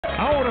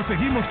ahora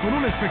seguimos con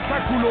un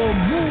espectáculo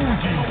muy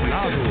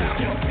inflado.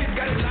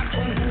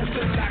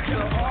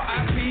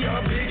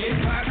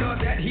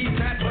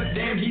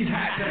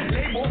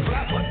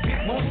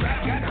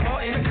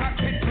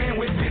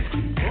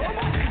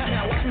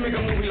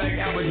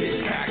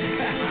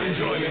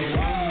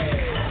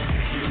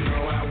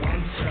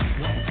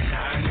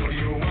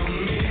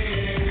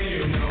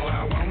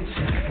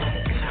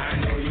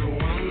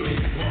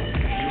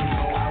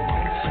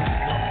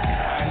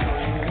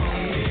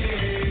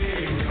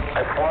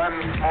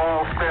 One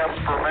small step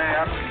for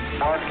man,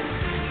 one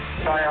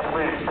giant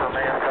leap for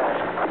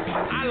mankind.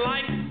 I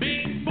like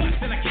big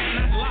butts and I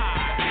cannot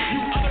lie. You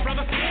other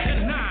brothers can't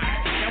deny.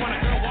 Now when a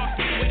girl walks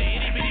in with an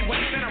itty bitty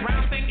waist and a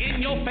round thing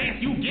in your face,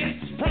 you get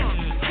sprung.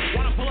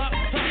 Wanna pull up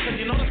tough 'cause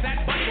you notice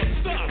that butt was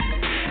stuffed.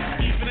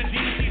 Even the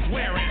jeans she's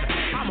wearing,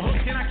 I'm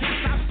hooked and I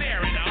can't stop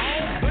staring.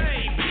 Oh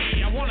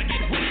baby, I wanna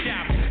get whipped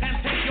out and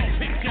take your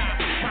picture.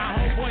 My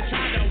homeboy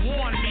tried to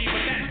warn me,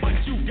 but that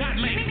butt you got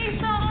makes me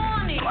so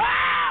horny.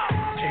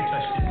 Can't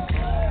touch this.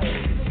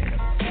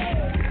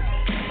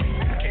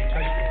 Can't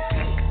touch this.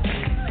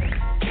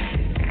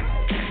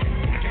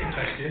 Can't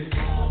touch this.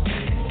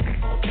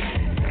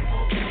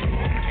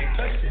 Can't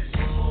touch this.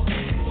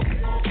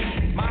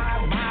 My.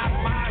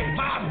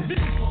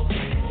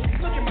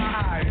 Look at my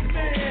eyes,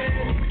 man.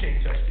 Can't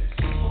touch this.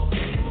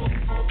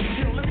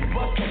 You know, let me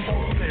bust the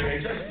phone there.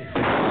 Ain't touch this.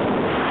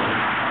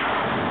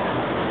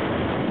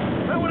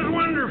 That was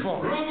wonderful.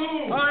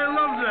 I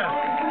love that.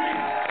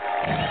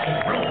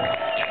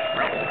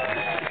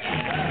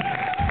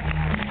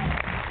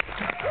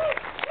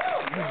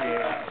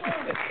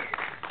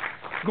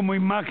 Como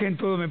imagen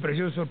todo me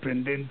pareció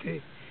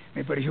sorprendente,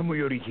 me pareció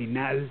muy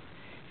original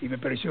y me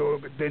pareció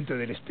dentro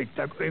del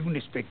espectáculo, es un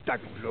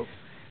espectáculo.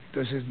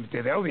 Entonces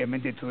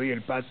obviamente te doy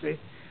el pase,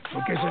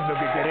 porque eso es lo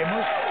que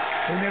queremos,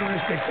 tener un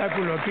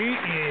espectáculo aquí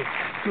y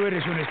tú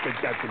eres un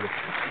espectáculo.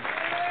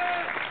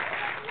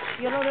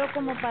 Yo lo veo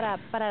como para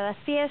las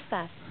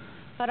fiestas.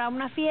 Para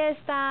una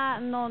fiesta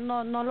no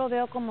lo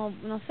veo como,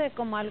 no sé,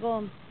 como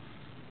algo,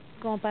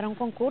 como para un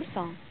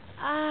concurso.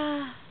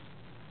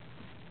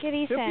 ¿Qué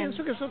dicen? Yo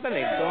pienso que es un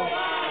talento.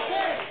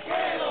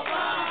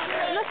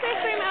 No sé,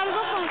 estoy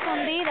algo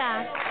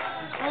confundida.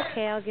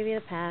 Okay, I'll give you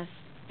the pass.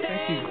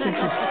 Thank you.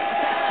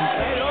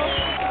 Pero,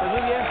 pues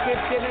muy bien, que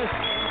tienes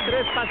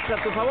 3 pases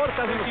a tu favor,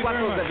 estás en los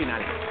cuartos de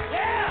final.